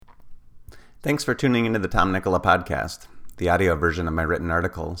Thanks for tuning into the Tom Nicola podcast, the audio version of my written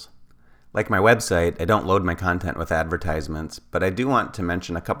articles. Like my website, I don't load my content with advertisements, but I do want to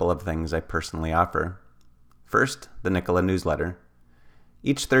mention a couple of things I personally offer. First, the Nicola newsletter.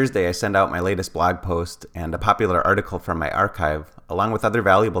 Each Thursday, I send out my latest blog post and a popular article from my archive, along with other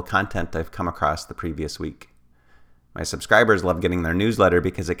valuable content I've come across the previous week. My subscribers love getting their newsletter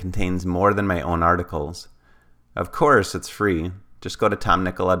because it contains more than my own articles. Of course, it's free. Just go to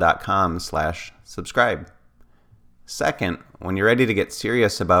tomnicola.com/subscribe. Second, when you're ready to get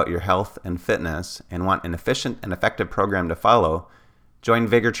serious about your health and fitness and want an efficient and effective program to follow, join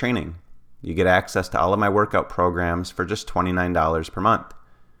Vigor Training. You get access to all of my workout programs for just $29 per month.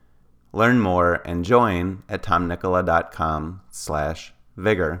 Learn more and join at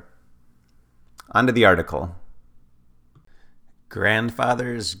tomnicola.com/vigor. On to the article.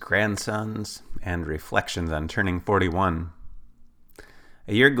 Grandfathers, Grandsons, and Reflections on Turning 41.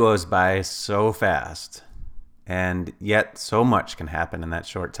 A year goes by so fast, and yet so much can happen in that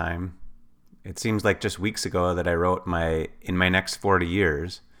short time. It seems like just weeks ago that I wrote In My Next 40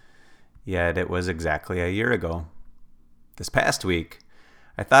 Years, yet it was exactly a year ago. This past week,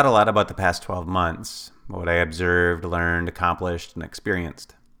 I thought a lot about the past 12 months, what I observed, learned, accomplished, and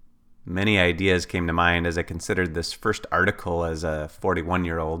experienced. Many ideas came to mind as I considered this first article as a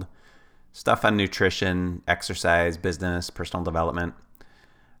 41-year-old. Stuff on nutrition, exercise, business, personal development.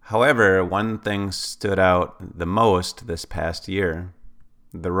 However, one thing stood out the most this past year: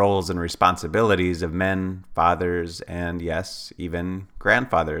 the roles and responsibilities of men, fathers, and yes, even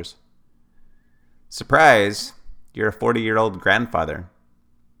grandfathers. Surprise! You're a 40-year-old grandfather.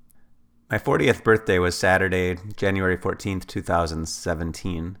 My 40th birthday was Saturday, January 14th,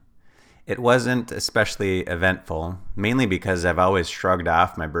 2017. It wasn't especially eventful, mainly because I've always shrugged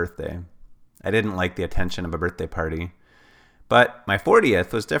off my birthday. I didn't like the attention of a birthday party. But my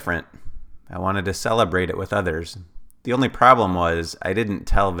 40th was different. I wanted to celebrate it with others. The only problem was I didn't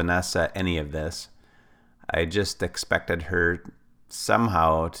tell Vanessa any of this. I just expected her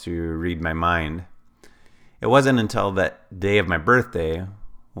somehow to read my mind. It wasn't until that day of my birthday,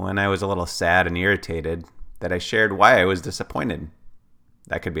 when I was a little sad and irritated, that I shared why I was disappointed.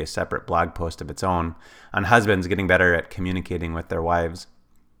 That could be a separate blog post of its own, on husbands getting better at communicating with their wives.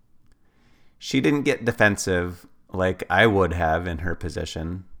 She didn't get defensive like I would have in her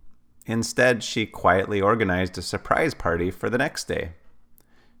position. Instead, she quietly organized a surprise party for the next day.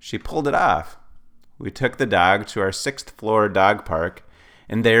 She pulled it off. We took the dog to our 6th floor dog park,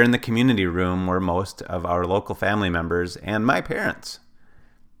 and there in the community room were most of our local family members and my parents.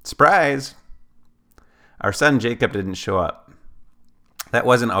 Surprise! Our son Jacob didn't show up. That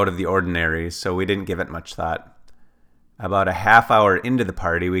wasn't out of the ordinary, so we didn't give it much thought. About a half hour into the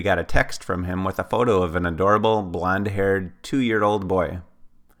party, we got a text from him with a photo of an adorable, blonde-haired 2-year-old boy.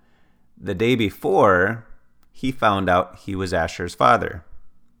 The day before, he found out he was Asher's father.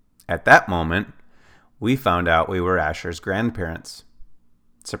 At that moment, we found out we were Asher's grandparents.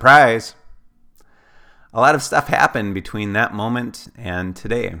 Surprise! A lot of stuff happened between that moment and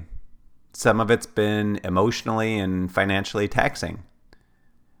today. Some of it's been emotionally and financially taxing.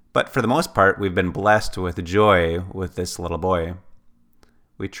 But for the most part, we've been blessed with joy with this little boy.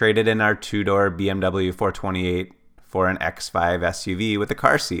 We traded in our 2-door BMW 428 for an X5 SUV with a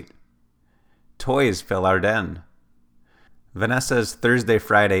car seat. Toys fill our den. Vanessa's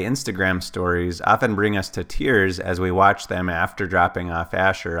Thursday-Friday Instagram stories often bring us to tears as we watch them after dropping off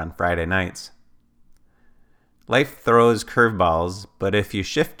Asher on Friday nights. Life throws curveballs, but if you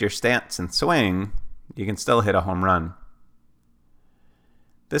shift your stance and swing, you can still hit a home run.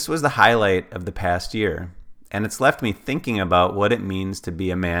 This was the highlight of the past year, and it's left me thinking about what it means to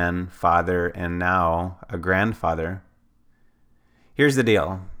be a man, father, and now a grandfather. Here's the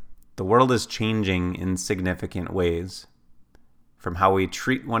deal. The world is changing in significant ways. From how we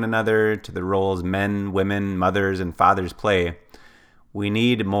treat one another to the roles men, women, mothers, and fathers play, we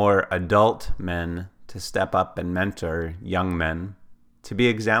need more adult men to step up and mentor young men, to be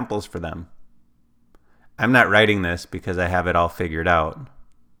examples for them. I'm not writing this because I have it all figured out.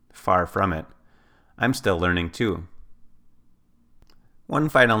 Far from it. I'm still learning too. One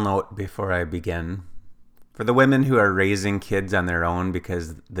final note before I begin. For the women who are raising kids on their own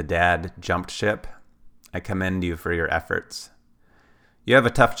because the dad jumped ship, I commend you for your efforts. You have a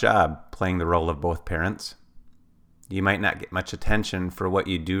tough job playing the role of both parents. You might not get much attention for what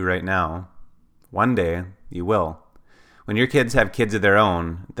you do right now. One day, you will. When your kids have kids of their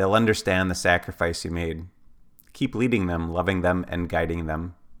own, they'll understand the sacrifice you made. Keep leading them, loving them, and guiding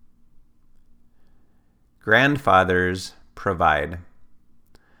them. Grandfathers provide.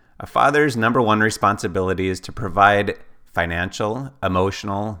 A father's number one responsibility is to provide financial,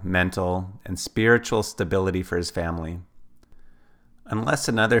 emotional, mental, and spiritual stability for his family. Unless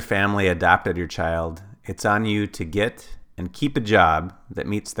another family adopted your child, it's on you to get and keep a job that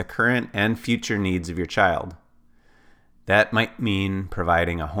meets the current and future needs of your child. That might mean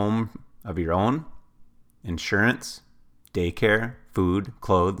providing a home of your own, insurance, daycare, food,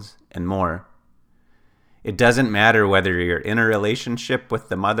 clothes, and more. It doesn't matter whether you're in a relationship with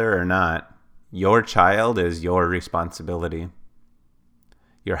the mother or not. Your child is your responsibility.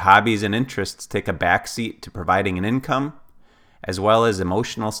 Your hobbies and interests take a backseat to providing an income, as well as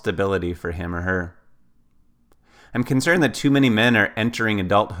emotional stability for him or her. I'm concerned that too many men are entering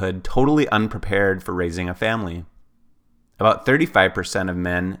adulthood totally unprepared for raising a family. About 35% of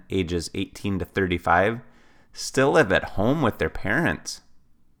men ages 18 to 35 still live at home with their parents.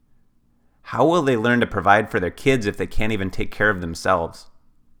 How will they learn to provide for their kids if they can't even take care of themselves?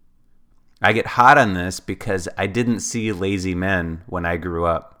 I get hot on this because I didn't see lazy men when I grew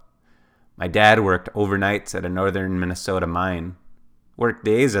up. My dad worked overnights at a northern Minnesota mine, worked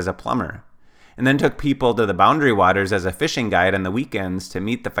days as a plumber, and then took people to the Boundary Waters as a fishing guide on the weekends to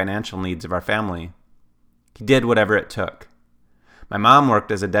meet the financial needs of our family. He did whatever it took. My mom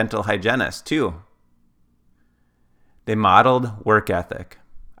worked as a dental hygienist, too. They modeled work ethic.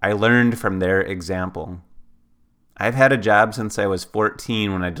 I learned from their example. I've had a job since I was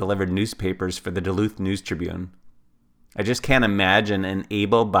 14 when I delivered newspapers for the Duluth News-Tribune. I just can't imagine an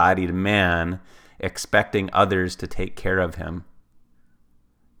able-bodied man expecting others to take care of him.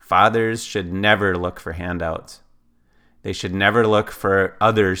 Fathers should never look for handouts. They should never look for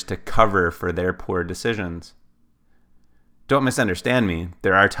others to cover for their poor decisions. Don't misunderstand me.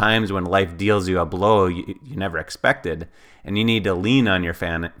 There are times when life deals you a blow you never expected, and you need to lean on your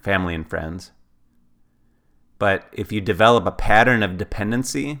family and friends. But if you develop a pattern of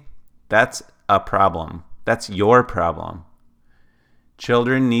dependency, that's a problem. That's your problem.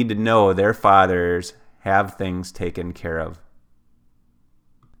 Children need to know their fathers have things taken care of.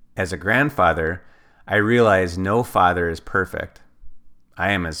 As a grandfather, I realize no father is perfect.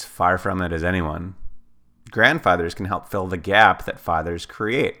 I am as far from it as anyone. Grandfathers can help fill the gap that fathers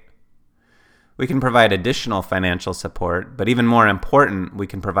create. We can provide additional financial support, but even more important, we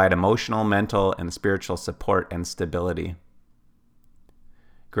can provide emotional, mental, and spiritual support and stability.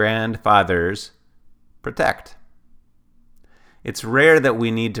 Grandfathers protect. It's rare that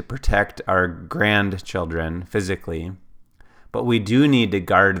we need to protect our grandchildren physically, but we do need to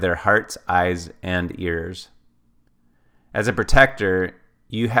guard their hearts, eyes, and ears. As a protector,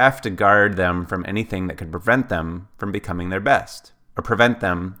 you have to guard them from anything that could prevent them from becoming their best, or prevent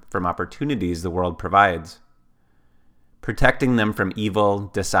them from opportunities the world provides. Protecting them from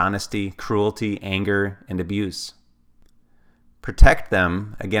evil, dishonesty, cruelty, anger, and abuse. Protect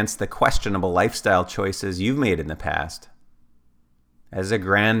them against the questionable lifestyle choices you've made in the past. As a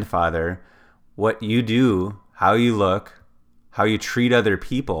grandfather, what you do, how you look, how you treat other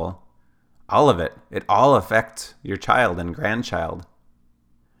people, all of it all affects your child and grandchild.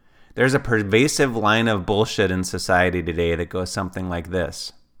 There's a pervasive line of bullshit in society today that goes something like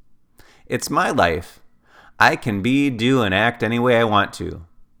this. It's my life. I can be, do, and act any way I want to.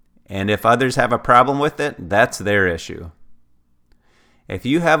 And if others have a problem with it, that's their issue. If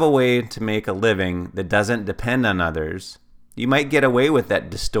you have a way to make a living that doesn't depend on others, you might get away with that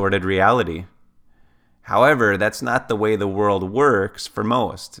distorted reality. However, that's not the way the world works for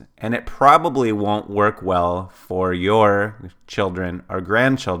most, and it probably won't work well for your children or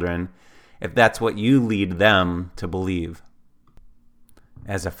grandchildren if that's what you lead them to believe.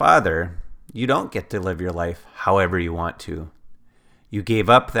 As a father, you don't get to live your life however you want to. You gave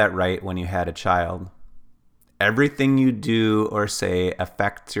up that right when you had a child. Everything you do or say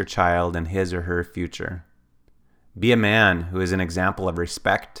affects your child and his or her future. Be a man who is an example of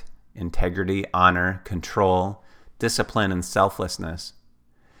respect, integrity, honor, control, discipline, and selflessness.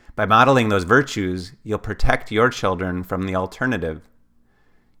 By modeling those virtues, you'll protect your children from the alternative.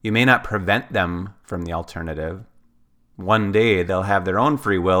 You may not prevent them from the alternative. One day they'll have their own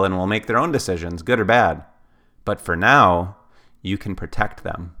free will and will make their own decisions, good or bad. But for now, you can protect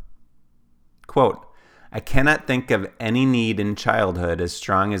them. Quote, I cannot think of any need in childhood as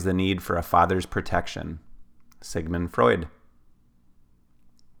strong as the need for a father's protection. Sigmund Freud.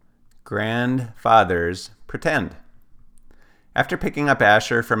 Grandfathers pretend. After picking up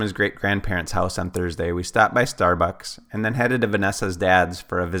Asher from his great-grandparents' house on Thursday, we stopped by Starbucks and then headed to Vanessa's dad's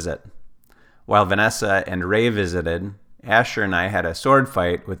for a visit. While Vanessa and Ray visited, Asher and I had a sword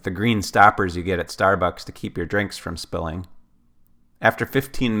fight with the green stoppers you get at Starbucks to keep your drinks from spilling. After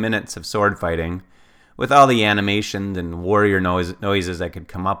 15 minutes of sword fighting, with all the animations and warrior noises I could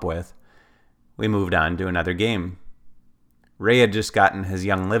come up with, we moved on to another game. Ray had just gotten his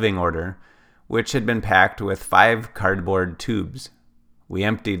Young Living order, which had been packed with 5 cardboard tubes. We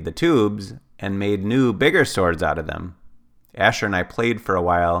emptied the tubes and made new, bigger swords out of them. Asher and I played for a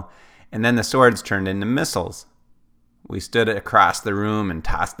while, and then the swords turned into missiles. We stood across the room and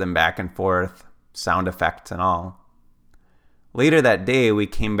tossed them back and forth, sound effects and all. Later that day, we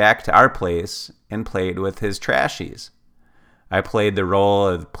came back to our place and played with his trashies. I played the role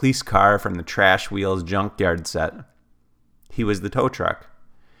of the police car from the Trash Wheels Junkyard set. He was the tow truck.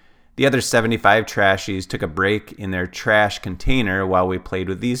 The other 75 trashies took a break in their trash container while we played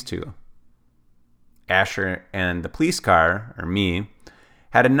with these two. Asher and the police car, or me,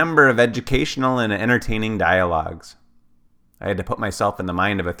 had a number of educational and entertaining dialogues. I had to put myself in the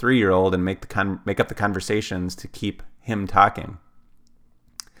mind of a 3-year-old and make up the conversations to keep him talking.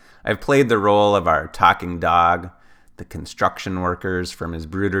 I've played the role of our talking dog, the construction workers from his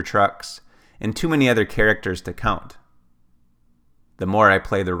brooder trucks, and too many other characters to count. The more I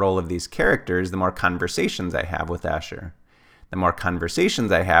play the role of these characters, the more conversations I have with Asher. The more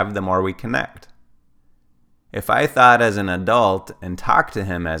conversations I have, the more we connect. If I thought as an adult and talked to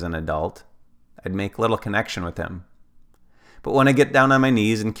him as an adult, I'd make little connection with him. But when I get down on my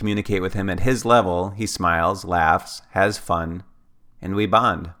knees and communicate with him at his level, he smiles, laughs, has fun, and we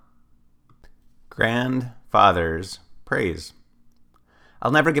bond. Grandfather's praise.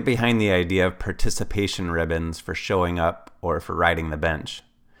 I'll never get behind the idea of participation ribbons for showing up or for riding the bench.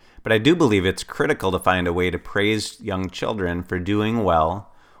 But I do believe it's critical to find a way to praise young children for doing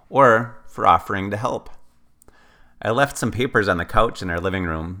well or for offering to help. I left some papers on the couch in our living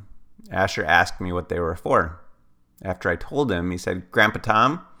room. Asher asked me what they were for. After I told him, he said, "Grandpa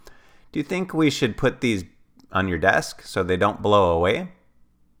Tom, do you think we should put these on your desk so they don't blow away?"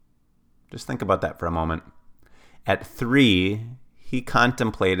 Just think about that for a moment. At 3, he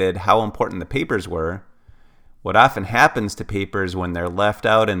contemplated how important the papers were, what often happens to papers when they're left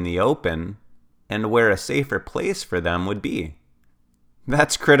out in the open, and where a safer place for them would be.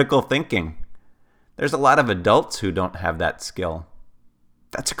 That's critical thinking. There's a lot of adults who don't have that skill.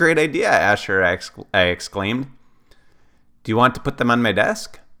 "That's a great idea, Asher," I exclaimed. "Do you want to put them on my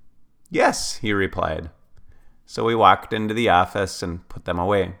desk?" "Yes," he replied. So we walked into the office and put them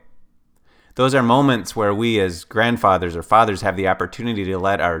away. Those are moments where we as grandfathers or fathers have the opportunity to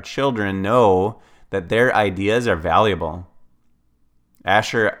let our children know that their ideas are valuable.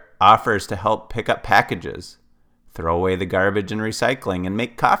 Asher offers to help pick up packages, throw away the garbage and recycling, and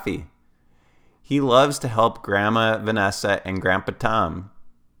make coffee. He loves to help Grandma Vanessa and Grandpa Tom.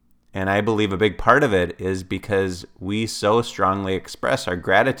 And I believe a big part of it is because we so strongly express our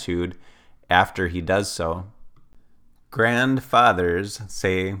gratitude after he does so. Grandfathers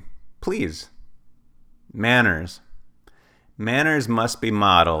say, "Please." Manners. Manners must be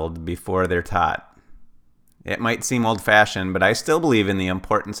modeled before they're taught. It might seem old-fashioned, but I still believe in the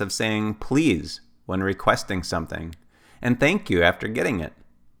importance of saying please when requesting something, and thank you after getting it.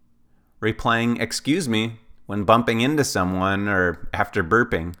 Replying "excuse me" when bumping into someone or after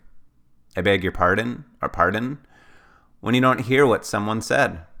burping. "I beg your pardon" or "pardon" when you don't hear what someone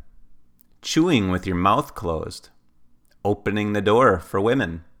said. Chewing with your mouth closed. Opening the door for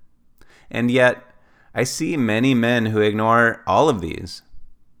women. And yet, I see many men who ignore all of these.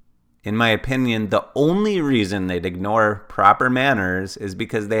 In my opinion, the only reason they'd ignore proper manners is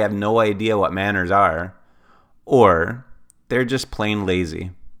because they have no idea what manners are, or they're just plain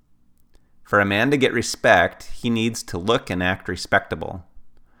lazy. For a man to get respect, he needs to look and act respectable.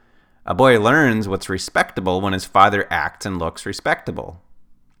 A boy learns what's respectable when his father acts and looks respectable.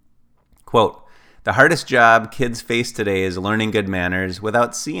 Quote, "The hardest job kids face today is learning good manners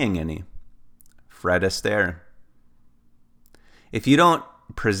without seeing any." Fred Astaire. If you don't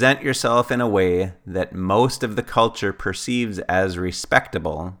present yourself in a way that most of the culture perceives as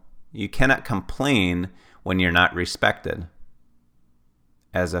respectable, you cannot complain when you're not respected.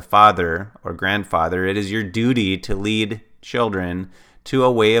 As a father or grandfather, it is your duty to lead children to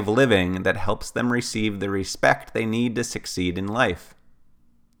a way of living that helps them receive the respect they need to succeed in life.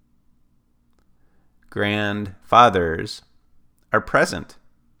 Grandfathers are present.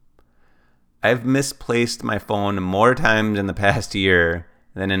 I've misplaced my phone more times in the past year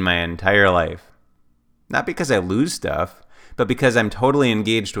than in my entire life. Not because I lose stuff, but because I'm totally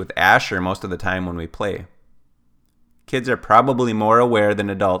engaged with Asher most of the time when we play. Kids are probably more aware than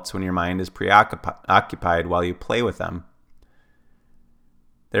adults when your mind is preoccupied while you play with them.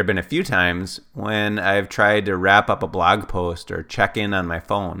 There have been a few times when I've tried to wrap up a blog post or check in on my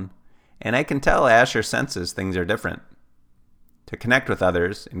phone, and I can tell Asher senses things are different. To connect with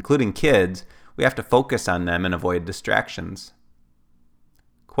others, including kids, we have to focus on them and avoid distractions.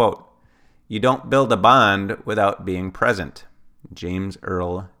 Quote, "You don't build a bond without being present." James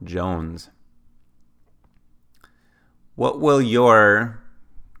Earl Jones. What will your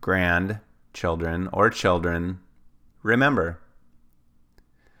grandchildren or children remember?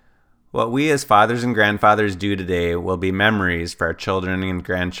 What we as fathers and grandfathers do today will be memories for our children and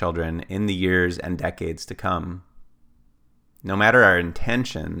grandchildren in the years and decades to come. No matter our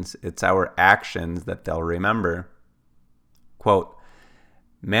intentions, it's our actions that they'll remember. Quote,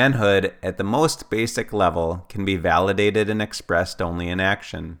 manhood at the most basic level can be validated and expressed only in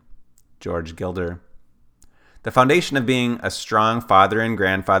action. George Gilder. The foundation of being a strong father and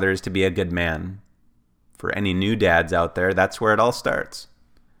grandfather is to be a good man. For any new dads out there, that's where it all starts.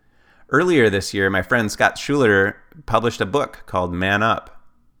 Earlier this year, my friend Scott Schuler published a book called Man Up.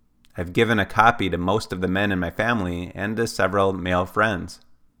 I've given a copy to most of the men in my family and to several male friends.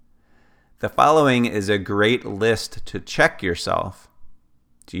 The following is a great list to check yourself.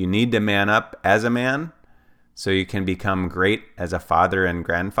 Do you need to man up as a man so you can become great as a father and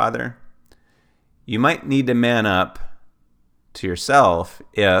grandfather? You might need to man up to yourself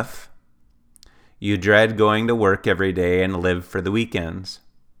if you dread going to work every day and live for the weekends.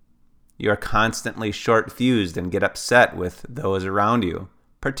 You are constantly short-fused and get upset with those around you,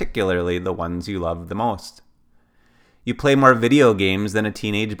 particularly the ones you love the most. You play more video games than a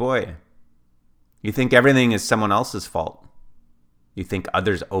teenage boy. You think everything is someone else's fault. You think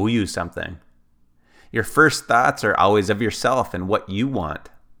others owe you something. Your first thoughts are always of yourself and what you want.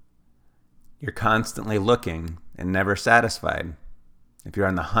 You're constantly looking and never satisfied if you're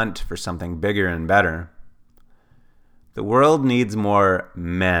on the hunt for something bigger and better. The world needs more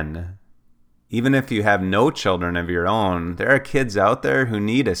men. Even if you have no children of your own, there are kids out there who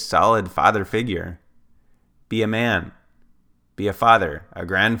need a solid father figure. Be a man. Be a father, a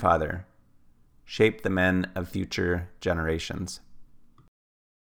grandfather. Shape the men of future generations.